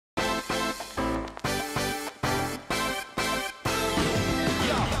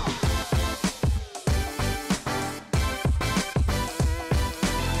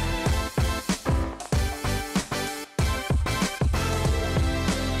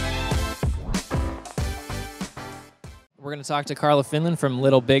We're going to talk to Karla Finlan from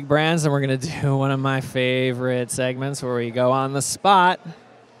Little Big Brands, and we're going to do one of my favorite segments where we go on the spot.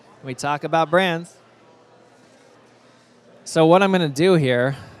 We talk about brands. So what I'm going to do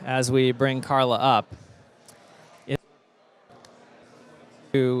here, as we bring Karla up, is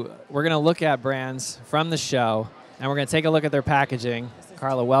we're going to look at brands from the show, and we're going to take a look at their packaging.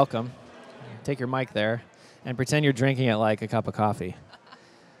 Karla, welcome. Take your mic there, and pretend you're drinking it like a cup of coffee.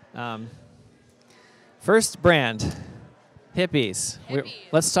 First brand. Hippies.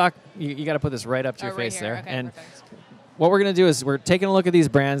 Let's talk. You got to put this right up to your face there. Okay, and perfect. what we're going to do is we're taking a look at these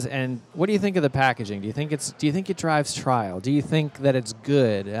brands, and what do you think of the packaging? Do you think it drives trial? Do you think that it's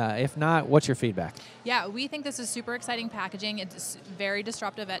good? If not, what's your feedback? Yeah, we think this is super exciting packaging. It's very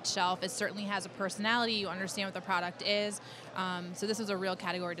disruptive at shelf. It certainly has a personality. You understand what the product is. So this is a real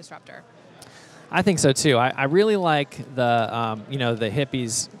category disruptor. I think so too. I really like the the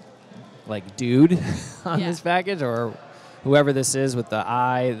hippies like dude on this package, or whoever this is with the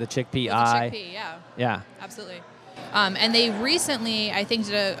eye, the chickpea eye. The chickpea, yeah. Yeah. Absolutely. And they recently, I think,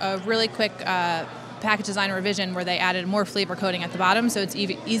 did a really quick package design revision where they added more flavor coating at the bottom, so it's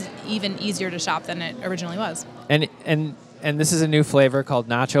even easier to shop than it originally was. And this is a new flavor called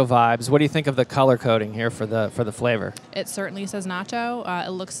Nacho Vibes. What do you think of the color coding here for the flavor? It certainly says nacho. It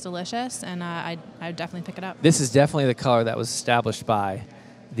looks delicious, and I'd definitely pick it up. This is definitely the color that was established by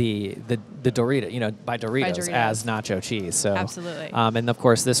the Dorito, by Doritos as nacho cheese. So absolutely. And of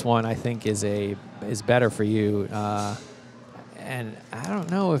course, this one I think is better for you. And I don't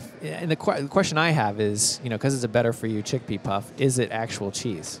know if. And the question I have is, because it's a better for you chickpea puff, is it actual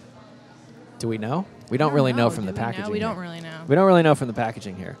cheese? Do we know? We don't really know from the packaging. We don't really know. We don't really know from the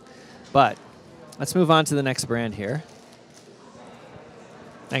packaging here. But let's move on to the next brand here.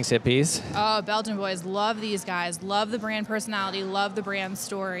 Thanks, hippies. Oh, Belgian boys. Love these guys. Love the brand personality. Love the brand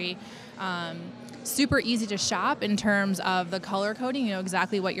story. Super easy to shop in terms of the color coding. You know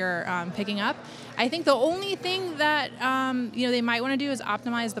exactly what you're picking up. I think the only thing that they might want to do is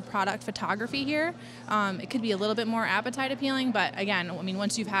optimize the product photography here. It could be a little bit more appetite appealing, but again, I mean,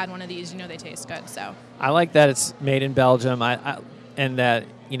 once you've had one of these, they taste good. So I like that it's made in Belgium. And that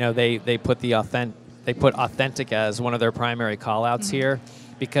they put authentic as one of their primary call-outs here.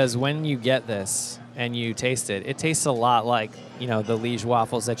 Because when you get this and you taste it, it tastes a lot like, the Liege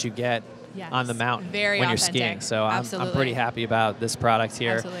waffles that you get on the mountain when you're skiing. So I'm pretty happy about this product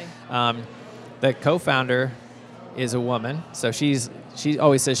here. Absolutely. The co-founder is a woman. So she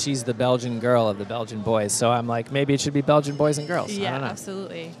always says she's the Belgian girl of the Belgian boys. So I'm like, maybe it should be Belgian boys and girls. Yeah, I don't know.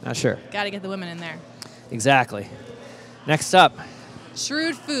 absolutely. Not sure. Got to get the women in there. Exactly. Next up.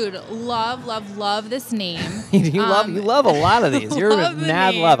 Shrewd Food. Love this name. you love a lot of these. You're a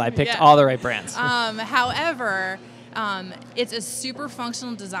mad love. I picked all the right brands. However, it's a super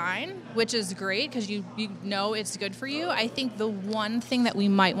functional design, which is great because you know it's good for you. I think the one thing that we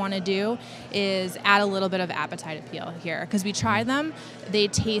might want to do is add a little bit of appetite appeal here because we tried them. They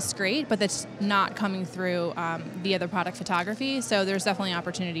taste great, but that's not coming through via the product photography. So there's definitely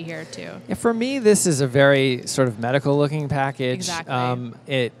opportunity here too. Yeah, for me, this is a very sort of medical-looking package.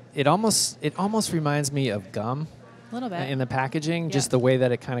 Exactly. It almost reminds me of gum. A little bit. In the packaging, just the way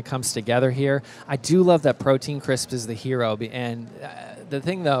that it kind of comes together here. I do love that Protein Crisp is the hero. And the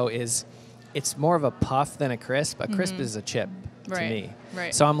thing, though, is it's more of a puff than a crisp. A crisp is a chip to me.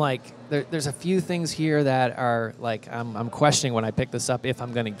 Right. So I'm like, there's a few things here that are like, I'm questioning when I pick this up if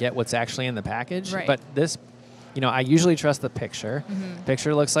I'm going to get what's actually in the package. Right. But this, I usually trust the picture.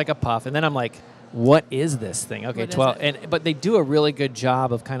 Picture looks like a puff. And then I'm like, what is this thing? Okay, 12. But they do a really good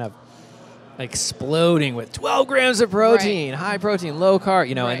job of kind of exploding with 12 grams of protein, high protein, low carb,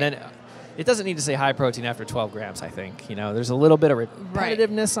 and then it doesn't need to say high protein after 12 grams, I think. There's a little bit of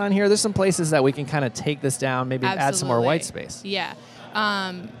repetitiveness on here. There's some places that we can kind of take this down, maybe add some more white space. Yeah.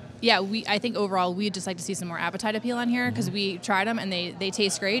 I think overall we'd just like to see some more appetite appeal on here because we tried them and they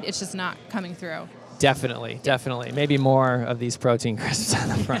taste great. It's just not coming through. Definitely. Maybe more of these protein crisps on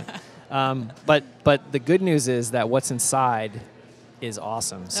the front. But the good news is that what's inside is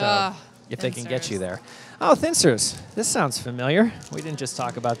awesome. So if they can get you there. Oh, Thinsters. This sounds familiar. We didn't just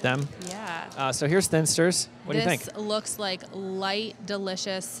talk about them. Yeah. So here's Thinsters. What do you think? This looks like light,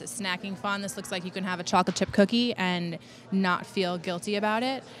 delicious snacking fun. This looks like you can have a chocolate chip cookie and not feel guilty about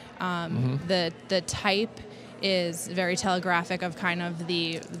it. The type is very telegraphic of kind of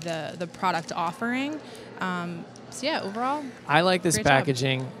the product offering. So yeah, overall, I like this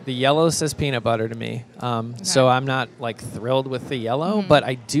packaging. The yellow says peanut butter to me, so I'm not thrilled with the yellow, but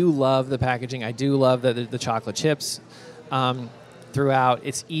I do love the packaging. I do love the chocolate chips throughout.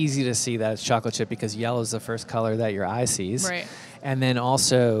 It's easy to see that it's chocolate chip because yellow is the first color that your eye sees. Right. And then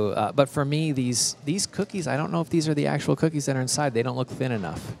also, but for me, these cookies, I don't know if these are the actual cookies that are inside. They don't look thin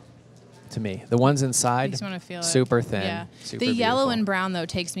enough to me. The ones inside, you just want to feel super thin. Yeah. Super the yellow beautiful. and brown, though,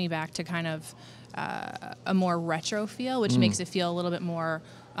 takes me back to kind of a more retro feel, which makes it feel a little bit more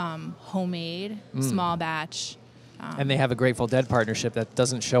homemade, small batch. And they have a Grateful Dead partnership that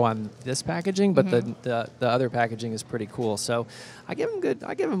doesn't show on this packaging, but the other packaging is pretty cool. So I give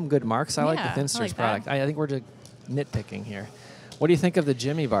them good marks. I like the Thin Stir's product. I think we're just nitpicking here. What do you think of the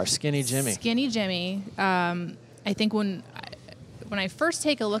Jimmy bar, Skinny Jimmy? Skinny Jimmy. I think when I first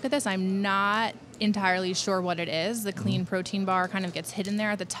take a look at this, I'm not entirely sure what it is. The clean protein bar kind of gets hidden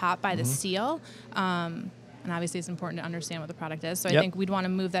there at the top by the seal. And obviously it's important to understand what the product is. So I think we'd want to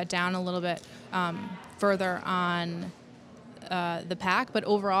move that down a little bit further on the pack. But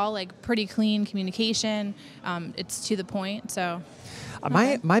overall, like pretty clean communication. It's to the point. So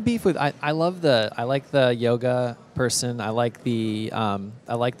my beef with I like the yoga person. I like the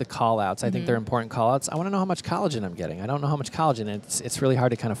call outs. I think they're important call outs. I want to know how much collagen I'm getting. I don't know how much collagen. It's really hard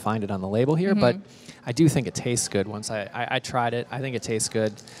to kind of find it on the label here, but I do think it tastes good. Once I tried it, I think it tastes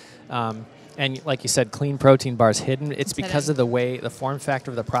good. And like you said, clean protein bars hidden. It's because of the form factor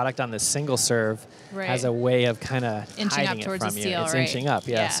of the product on this single serve has a way of kind of hiding it from you. It's inching up,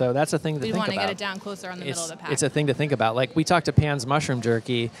 yeah. So that's a thing to think about. We want to get it down closer on the middle of the pack. It's a thing to think about. Like we talked to Pan's Mushroom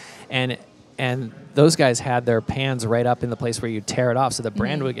Jerky, and those guys had their pans right up in the place where you tear it off, so the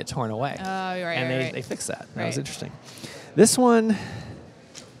brand would get torn away. Oh, you're right. And they fixed that. That was interesting. This one,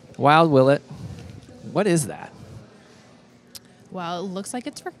 Wild Willet. What is that? Well, it looks like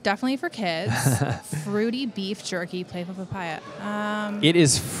it's definitely for kids. Fruity beef jerky, playful papaya. It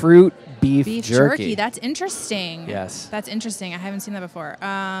is fruit beef jerky. That's interesting. Yes. That's interesting. I haven't seen that before.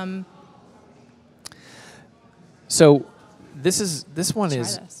 So this is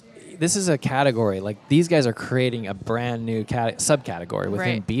a category. Like these guys are creating a brand new subcategory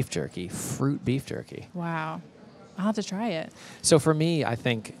within beef jerky, fruit beef jerky. Wow. I'll have to try it. So for me, I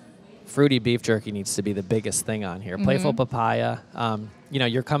think fruity beef jerky needs to be the biggest thing on here. Playful papaya.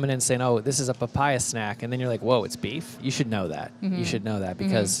 You're coming in saying, "Oh, this is a papaya snack," and then you're like, "Whoa, it's beef." You should know that. You should know that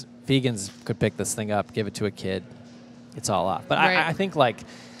because vegans could pick this thing up, give it to a kid. It's all off. But I think like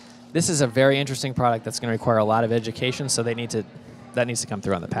this is a very interesting product that's going to require a lot of education. So that needs to come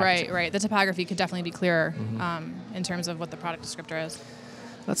through on the packaging. Right. The typography could definitely be clearer in terms of what the product descriptor is.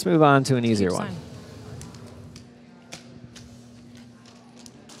 Let's move on to an easier one.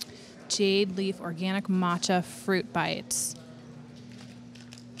 Jade Leaf Organic Matcha Fruit Bites.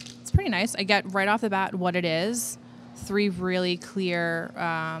 It's pretty nice. I get right off the bat what it is. 3 really clear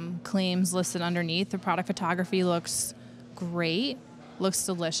claims listed underneath. The product photography looks great. Looks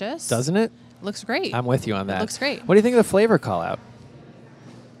delicious. Doesn't it? Looks great. I'm with you on that. It looks great. What do you think of the flavor call out?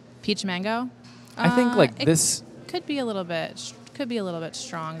 Peach mango. I think this could be a little bit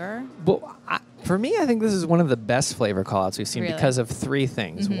stronger. Well, for me, I think this is one of the best flavor call-outs we've seen because of 3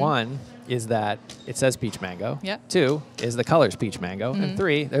 things. 1 is that it says peach mango. Yep. 2 is the color's peach mango. And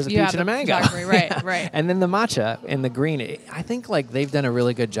 3, there's a peach and a mango. Right. And then the matcha in the green, I think like they've done a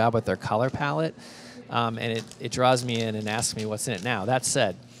really good job with their color palette. And it draws me in and asks me what's in it now. That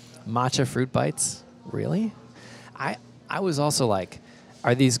said, matcha fruit bites, really? I was also like,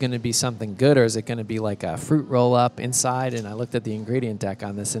 are these going to be something good, or is it going to be like a fruit roll-up inside? And I looked at the ingredient deck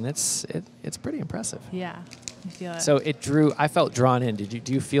on this, and it's pretty impressive. Yeah, I feel it. So I felt drawn in.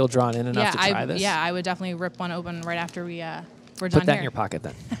 Do you feel drawn in enough to try this? Yeah, I would definitely rip one open right after we're done here. Put that in your pocket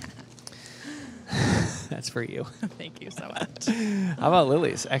then. That's for you. Thank you so much. How about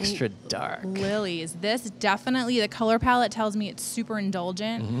Lily's Extra Dark? Lily's. This definitely, the color palette tells me it's super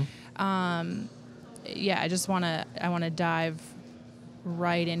indulgent. I want to dive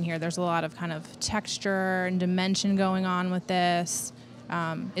right in here. There's a lot of kind of texture and dimension going on with this.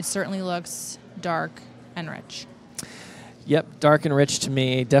 It certainly looks dark and rich. Yep, dark and rich to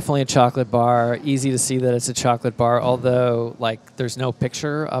me. Definitely a chocolate bar. Easy to see that it's a chocolate bar, although like there's no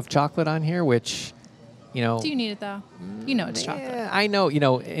picture of chocolate on here, which, Do you need it though? You know it's chocolate. Yeah, I know.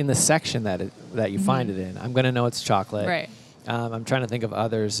 In the section that you find it in, I'm gonna know it's chocolate. Right. I'm trying to think of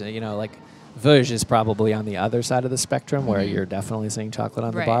others. Like Veuge is probably on the other side of the spectrum where you're definitely seeing chocolate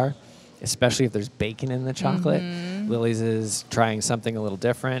on the bar, especially if there's bacon in the chocolate. Lily's is trying something a little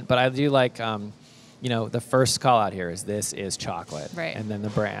different, but I do like, the first call out here is this is chocolate, right? And then the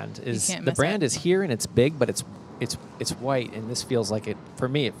brand is here and it's big, but it's white, and this feels like it. For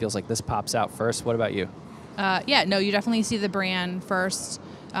me, it feels like this pops out first. What about you? You definitely see the brand first,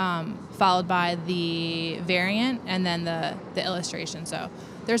 followed by the variant, and then the illustration. So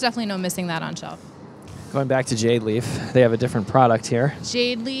there's definitely no missing that on shelf. Going back to Jade Leaf, they have a different product here.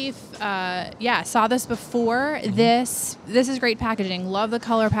 Jade Leaf, yeah, saw this before. This is great packaging. Love the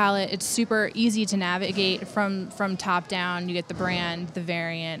color palette. It's super easy to navigate from top down. You get the brand, the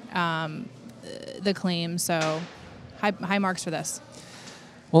variant, the claim. So high marks for this.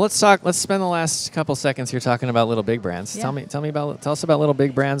 Well, let's spend the last couple seconds here talking about Little Big Brands. Yeah. Tell us about Little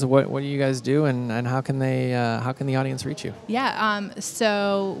Big Brands. What do you guys do, and how can the audience reach you? Yeah,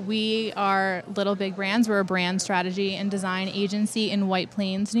 so we are Little Big Brands. We're a brand strategy and design agency in White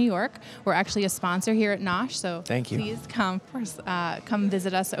Plains, New York. We're actually a sponsor here at NOSH, so thank you. Please come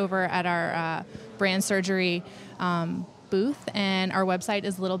visit us over at our brand surgery booth, and our website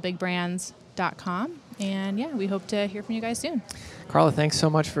is littlebigBrands.com. And yeah, we hope to hear from you guys soon. Karla, thanks so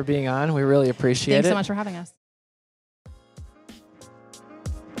much for being on. We really appreciate it. Thanks so much for having us.